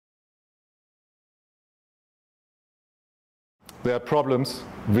there are problems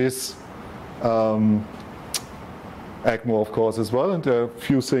with ECMO, of course, as well, and there are a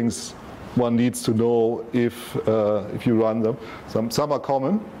few things one needs to know if you run them. Some are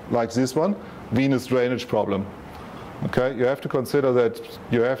common, like this one, venous drainage problem. Okay, you have to consider that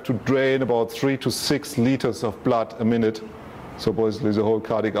you have to drain about 3 to 6 liters of blood a minute, so basically the whole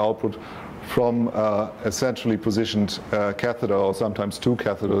cardiac output, from a centrally positioned catheter, or sometimes 2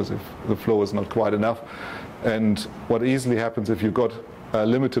 catheters if the flow is not quite enough. And what easily happens if you've got a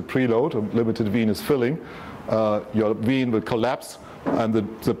limited preload, or limited venous filling, your vein will collapse and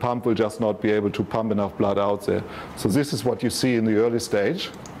the pump will just not be able to pump enough blood out there. So this is what you see in the early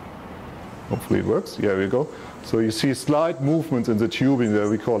stage. Hopefully it works. Here we go. So you see slight movements in the tubing there,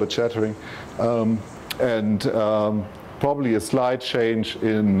 we call it chattering, and probably a slight change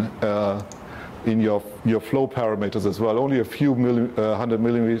in your flow parameters as well. Only a few 100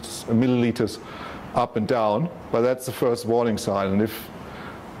 milliliters up and down, but that's the first warning sign. And if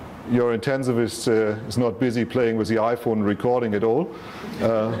your intensivist is not busy playing with the iPhone and recording it all, you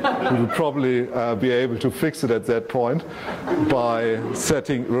will probably be able to fix it at that point by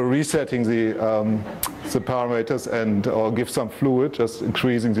resetting the parameters or give some fluid, just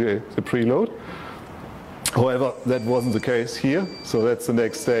increasing the preload. However, that wasn't the case here, so that's the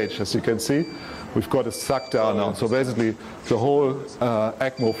next stage. As you can see, we've got a suck down now. So basically, the whole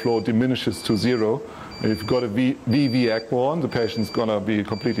ECMO flow diminishes to 0. If you've got a VV ECMO on, the patient's going to be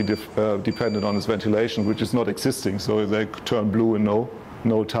completely dependent on his ventilation, which is not existing. So they turn blue in no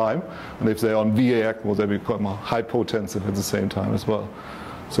time. And if they're on VA ECMO, they become hypotensive at the same time as well.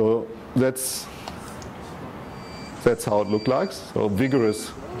 So that's how it looked like. So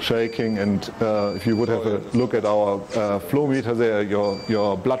vigorous shaking, and if you would have a look at our flow meter there,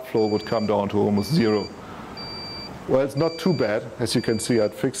 your blood flow would come down to almost 0. Well, it's not too bad. As you can see,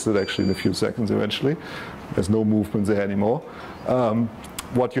 I'd fixed it actually in a few seconds eventually. There's no movement there anymore.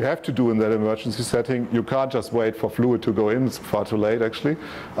 What you have to do in that emergency setting, you can't just wait for fluid to go in. It's far too late actually.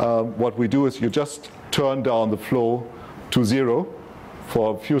 What we do is you just turn down the flow to 0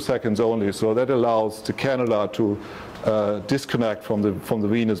 for a few seconds only. So that allows the cannula to disconnect from the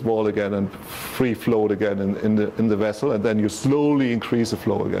venous wall again and free float again in the vessel, and then you slowly increase the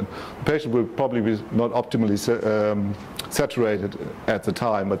flow again. The patient will probably be not optimally saturated at the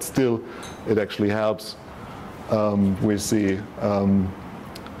time, but still it actually helps with the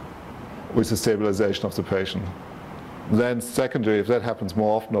stabilization of the patient. Then secondary, if that happens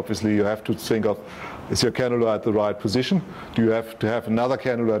more often, obviously you have to think of, is your cannula at the right position? Do you have to have another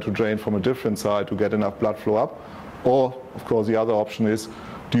cannula to drain from a different side to get enough blood flow up? Or, of course, the other option is,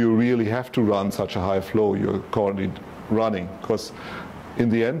 do you really have to run such a high flow you're currently running? Because in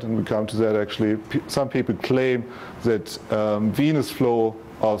the end, and we come to that actually, some people claim that venous flow,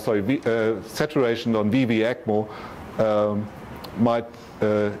 saturation on VV ECMO might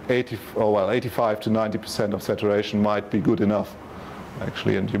 85 to 90% of saturation might be good enough,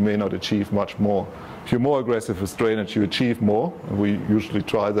 actually, and you may not achieve much more. If you're more aggressive with drainage, you achieve more. We usually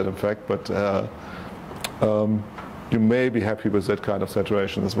try that, in fact, but you may be happy with that kind of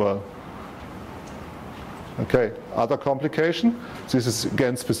saturation as well. Okay, other complication. This is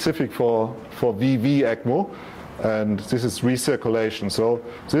again specific for VV ECMO, and this is recirculation. So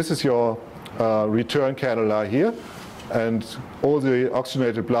this is your return cannula here, and all the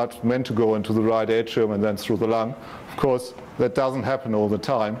oxygenated blood meant to go into the right atrium and then through the lung. Of course, that doesn't happen all the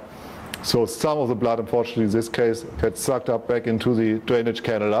time. So some of the blood, unfortunately in this case, gets sucked up back into the drainage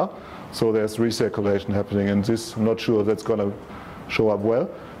cannula. So there's recirculation happening, and this, I'm not sure if that's going to show up well.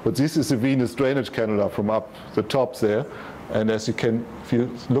 But this is the venous drainage cannula from up the top there. And as you can, if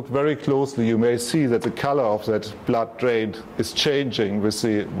you look very closely, you may see that the color of that blood drained is changing with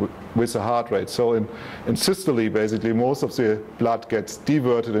the heart rate. So in systole, basically, most of the blood gets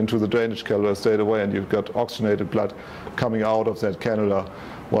diverted into the drainage cannula straight away, and you've got oxygenated blood coming out of that cannula.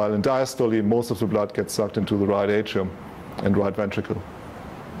 While in diastole, most of the blood gets sucked into the right atrium and right ventricle.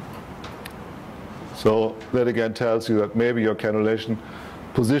 So that again tells you that maybe your cannulation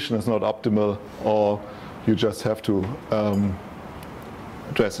position is not optimal, or you just have to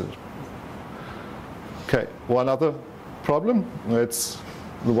address it. Okay, one other problem, it's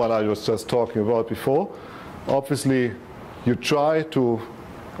the one I was just talking about before. Obviously, you try to,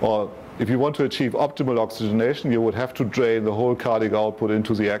 or if you want to achieve optimal oxygenation, you would have to drain the whole cardiac output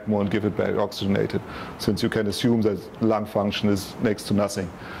into the ECMO and give it back oxygenated, since you can assume that lung function is next to nothing.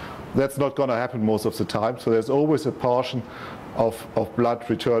 That's not going to happen most of the time, so there's always a portion of blood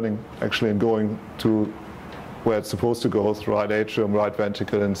returning actually and going to where it's supposed to go, the right atrium, right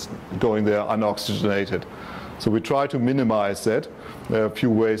ventricle, and going there unoxygenated. So we try to minimize that. There are a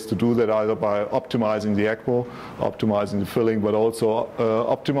few ways to do that, either by optimizing the ECMO, optimizing the filling, but also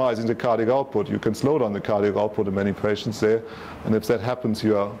optimizing the cardiac output. You can slow down the cardiac output in many patients there, and if that happens,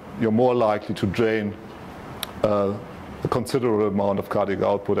 you're more likely to drain a considerable amount of cardiac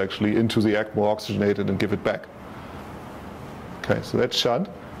output actually into the ECMO, oxygenated, and give it back. Okay, so that's shunt.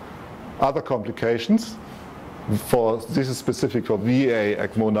 Other complications, this is specific for VA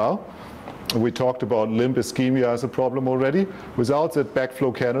ECMO now. We talked about limb ischemia as a problem already. Without that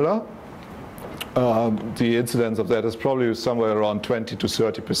backflow cannula, the incidence of that is probably somewhere around 20 to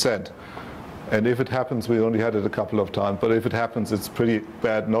 30%. And if it happens, we only had it a couple of times, but if it happens, it's pretty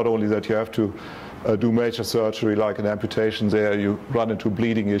bad. Not only that you have to do major surgery like an amputation there, you run into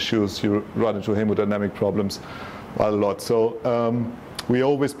bleeding issues, you run into hemodynamic problems quite a lot. So we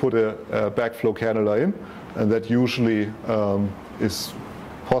always put a backflow cannula in, and that usually is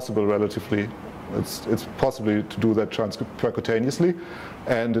possible relatively. It's possible to do that percutaneously,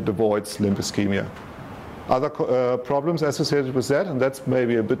 and it avoids limb ischemia. Other problems associated with that, and that's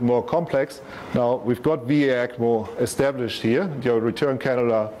maybe a bit more complex. Now we've got VA ECMO established here. Your return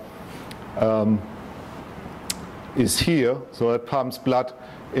cannula is here, so it pumps blood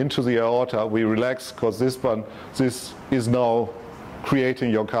into the aorta. We relax because this is now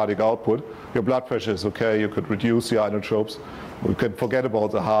creating your cardiac output. Your blood pressure is okay. You could reduce the inotropes. We can forget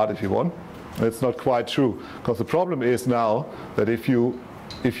about the heart if you want. It's not quite true, because the problem is now that if you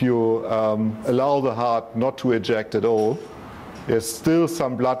allow the heart not to eject at all, there's still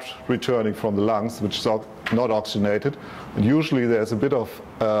some blood returning from the lungs, which is not oxygenated, and usually there's a bit of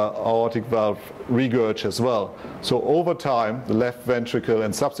aortic valve regurg as well. So over time, the left ventricle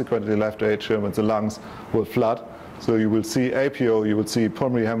and subsequently the left atrium and the lungs will flood. So you will see APO, you will see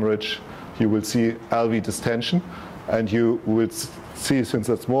pulmonary hemorrhage, you will see LV distension, and you will see, since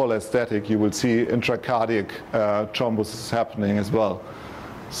it's more or less static, you will see intracardiac thrombosis happening as well.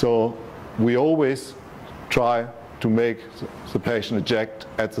 So we always try to make the patient eject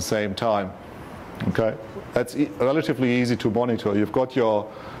at the same time. Okay, that's relatively easy to monitor. You've got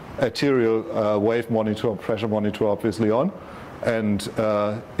your arterial wave monitor, pressure monitor obviously on, and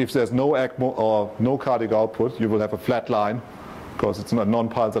if there's no ECMO or no cardiac output, you will have a flat line because it's a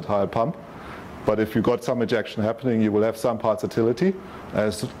non-pulsatile pump. But if you've got some ejection happening, you will have some pulsatility.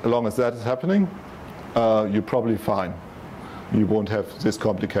 As long as that is happening, you're probably fine. You won't have these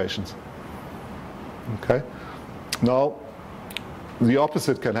complications. Okay. Now, the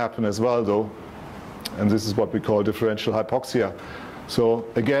opposite can happen as well, though, and this is what we call differential hypoxia. So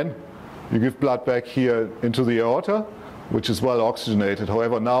again, you give blood back here into the aorta, which is well oxygenated.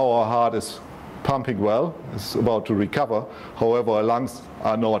 However, now our heart is pumping well, it's about to recover. However, our lungs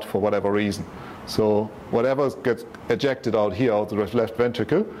are not, for whatever reason. So whatever gets ejected out here, out the left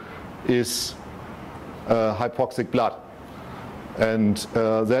ventricle, is hypoxic blood. And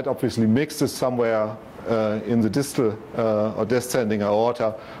that obviously mixes somewhere in the distal or descending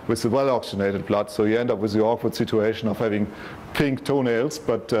aorta with the well-oxygenated blood. So you end up with the awkward situation of having pink toenails,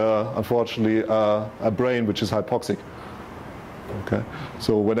 but unfortunately a brain which is hypoxic. Okay.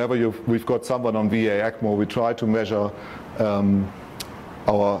 So whenever we've got someone on VA ECMO, we try to measure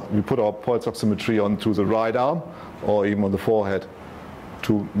we put our pulse oximetry onto the right arm or even on the forehead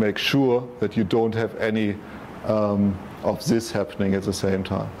to make sure that you don't have any of this happening at the same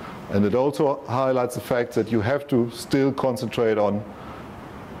time. And it also highlights the fact that you have to still concentrate on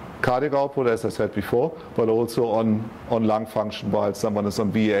cardiac output, as I said before, but also on lung function while someone is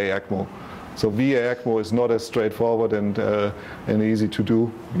on VA ECMO. So VA ECMO is not as straightforward and easy to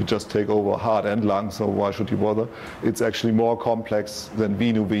do. You just take over heart and lung, so why should you bother? It's actually more complex than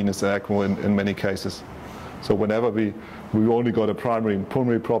venous ECMO in many cases. So whenever we've only got a primary and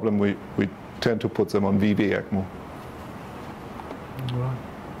pulmonary problem, we tend to put them on VA ECMO. Right.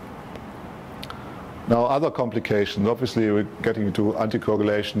 Now other complications, obviously we're getting into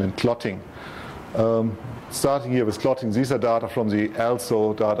anticoagulation and clotting. Starting here with clotting, these are data from the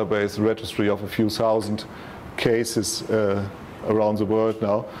ALSO database registry of a few thousand cases around the world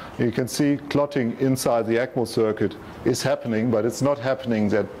now. You can see clotting inside the ECMO circuit is happening, but it's not happening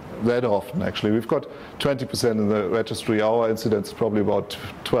that often actually. We've got 20% in the registry. Our incidence is probably about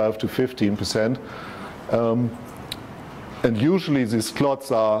 12 to 15%. And usually these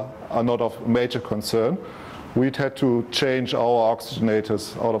clots are not of major concern. We'd had to change our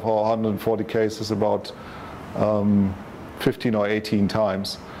oxygenators out of our 140 cases about 15 or 18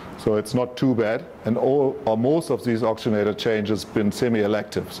 times. So it's not too bad, and all or most of these oxygenator changes been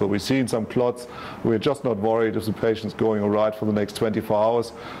semi-elective. So we've seen some clots. We're just not worried if the patient's going all right for the next 24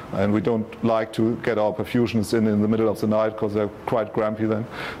 hours, and we don't like to get our perfusionists in the middle of the night because they're quite grumpy then.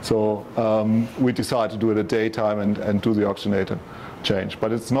 So we decide to do it at daytime and do the oxygenator change.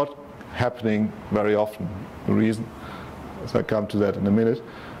 But it's not happening very often. The reason, as I come to that in a minute.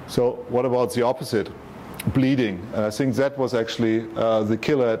 So what about the opposite? Bleeding. And I think that was actually the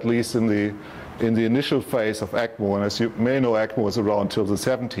killer, at least in the initial phase of ECMO. And as you may know, ECMO was around till the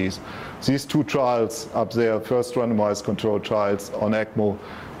 70s. These two trials up there, first randomized controlled trials on ECMO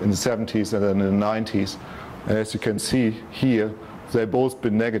in the 70s and then in the 90s. And as you can see here, they've both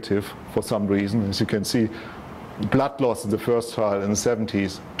been negative for some reason. As you can see, blood loss in the first trial in the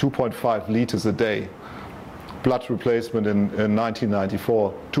 70s, 2.5 liters a day. Blood replacement in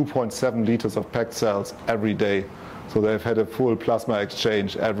 1994, 2.7 liters of packed cells every day. So they've had a full plasma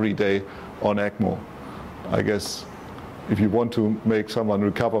exchange every day on ECMO. I guess if you want to make someone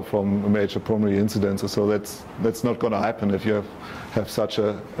recover from a major pulmonary incident, so that's not going to happen if you have such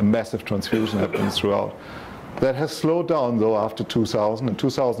a massive transfusion happening throughout. That has slowed down though after 2000. In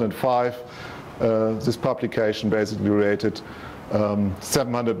 2005, this publication basically rated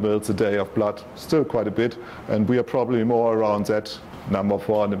 700 mils a day of blood, still quite a bit, and we are probably more around that number,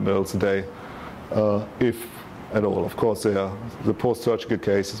 400 mils a day, if at all. Of course, the post-surgical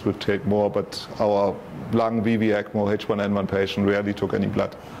cases would take more, but our lung VV ECMO H1N1 patient rarely took any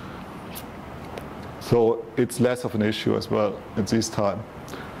blood. So it's less of an issue as well at this time.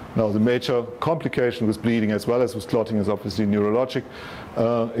 Now, the major complication with bleeding as well as with clotting is obviously neurologic.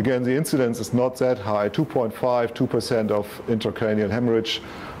 Again, the incidence is not that high, 2% of intracranial hemorrhage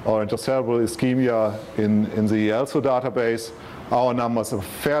or intracerebral ischemia in the ELSO database. Our numbers are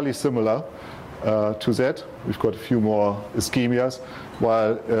fairly similar to that. We've got a few more ischemias,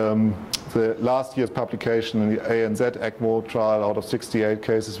 while the last year's publication in the ANZ ECMO trial, out of 68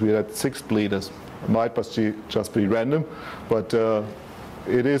 cases, we had 6 bleeders. It might just be random, but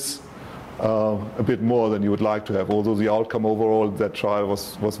it is a bit more than you would like to have, although the outcome overall of that trial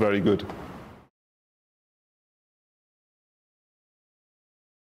was very good.